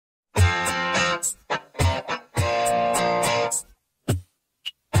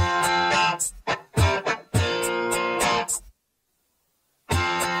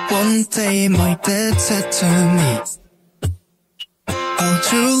One day my dad said to me, our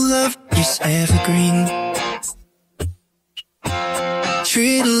true love is evergreen.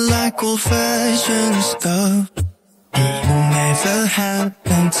 Treat it like old-fashioned stuff. It will never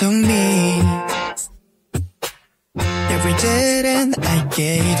happen to me. Every day then I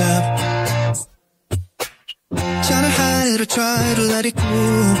gave up, try to hide or try to let it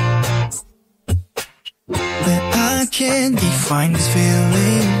go, but I can't define this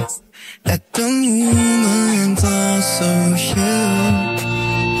feeling at the moment. Also you,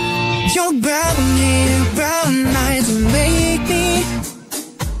 your brown hair, brown eyes make me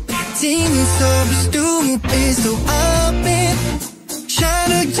think so stupid. So I've been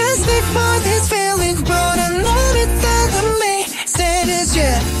trying to justify this feeling, but I know that doesn't make sense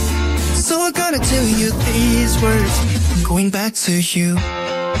yet. So I gotta tell you these words. I'm going back to you.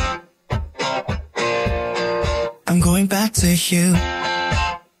 I'm going back to you.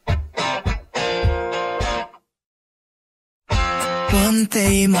 One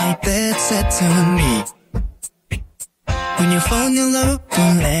day my dad said to me, when you fall in love,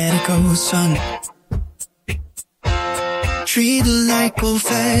 don't let it go, son. Treat it like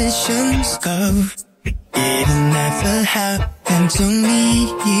old-fashioned stuff. It'll never happen to me.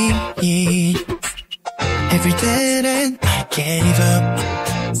 Every day then I gave up,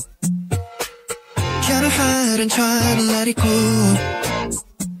 try to hide and try to let it go,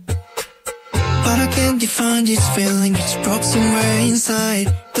 but I can't define this feeling. It's broke somewhere inside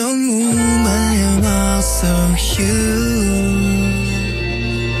the moment. Also you,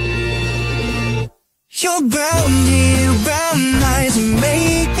 your brown hair, brown eyes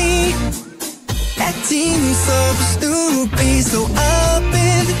make me acting so stupid. So I've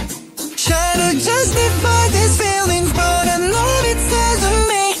been trying to justify this feeling, but I know it doesn't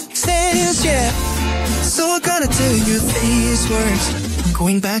make sense yet. So I gotta tell you these words. I'm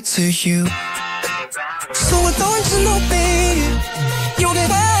going back to you. So don't you know, baby, you're the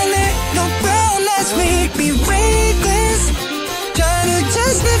violet, your brown eyes make me reckless. Trying to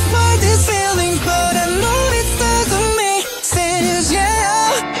justify this feeling, but I know it doesn't make sense,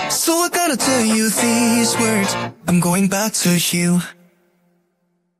 yeah. So I gotta tell you these words. I'm going back to you.